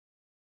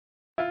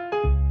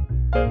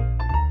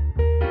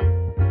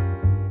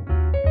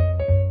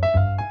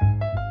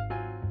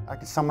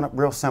can sum it up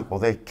real simple.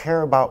 They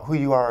care about who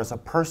you are as a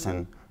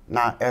person,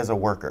 not as a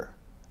worker.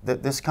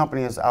 This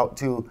company is out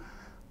to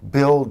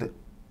build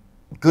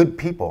good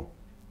people,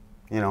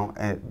 you know,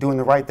 and doing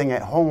the right thing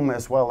at home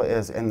as well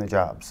as in the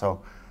job.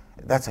 So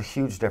that's a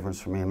huge difference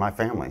for me and my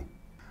family.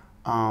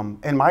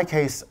 In my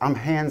case, I'm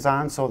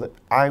hands-on so that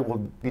I will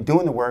be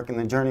doing the work and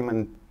the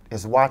journeyman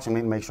is watching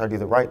me to make sure I do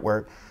the right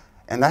work.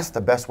 And that's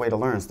the best way to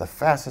learn. It's the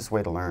fastest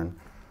way to learn.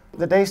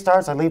 The day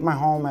starts, I leave my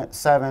home at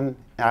 7.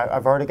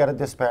 I've already got a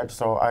dispatch,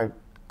 so I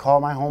call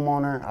my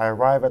homeowner, I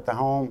arrive at the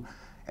home,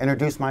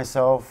 introduce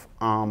myself,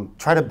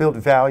 try to build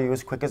value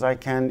as quick as I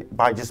can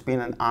by just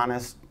being an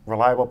honest,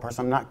 reliable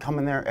person. I'm not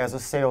coming there as a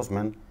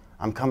salesman.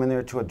 I'm coming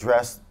there to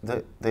address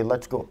the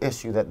electrical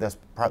issue that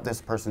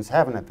this person's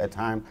having at that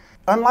time.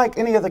 Unlike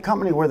any other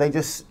company where they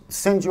just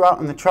send you out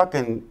in the truck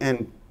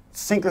and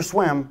sink or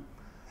swim,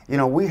 you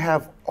know, we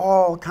have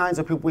all kinds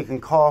of people we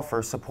can call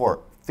for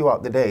support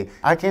throughout the day.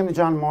 I came to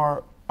John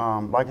Moore,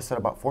 like I said,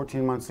 about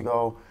 14 months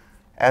ago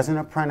as an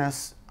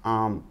apprentice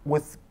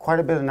with quite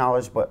a bit of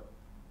knowledge, but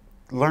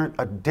learned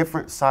a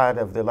different side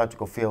of the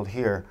electrical field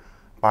here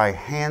by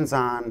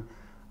hands-on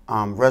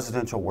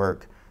residential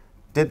work.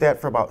 Did that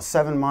for about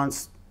 7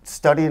 months,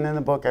 studying in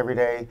the book every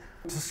day.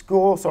 To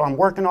school, so I'm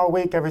working all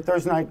week, every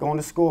Thursday night, going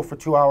to school for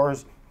 2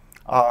 hours.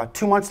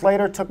 2 months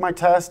later, took my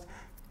test.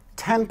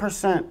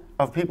 10%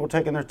 of people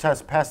taking their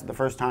test passed it the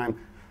first time.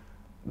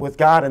 With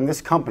God and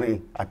this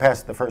company, I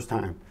passed it the first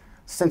time.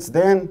 Since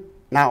then,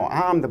 now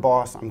I'm the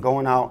boss, I'm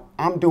going out,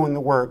 I'm doing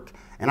the work,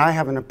 and I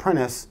have an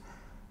apprentice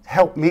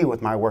help me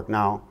with my work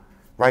now.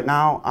 Right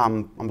now,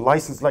 I'm a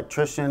licensed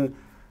electrician.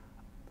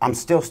 I'm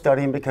still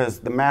studying because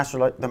the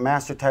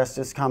master test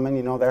is coming,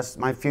 you know, that's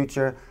my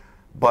future.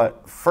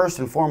 But first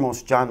and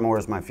foremost, John Moore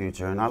is my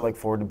future, and I look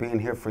forward to being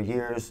here for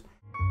years.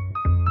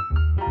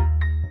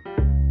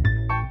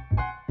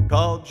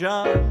 Call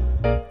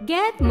John.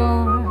 Get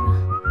more.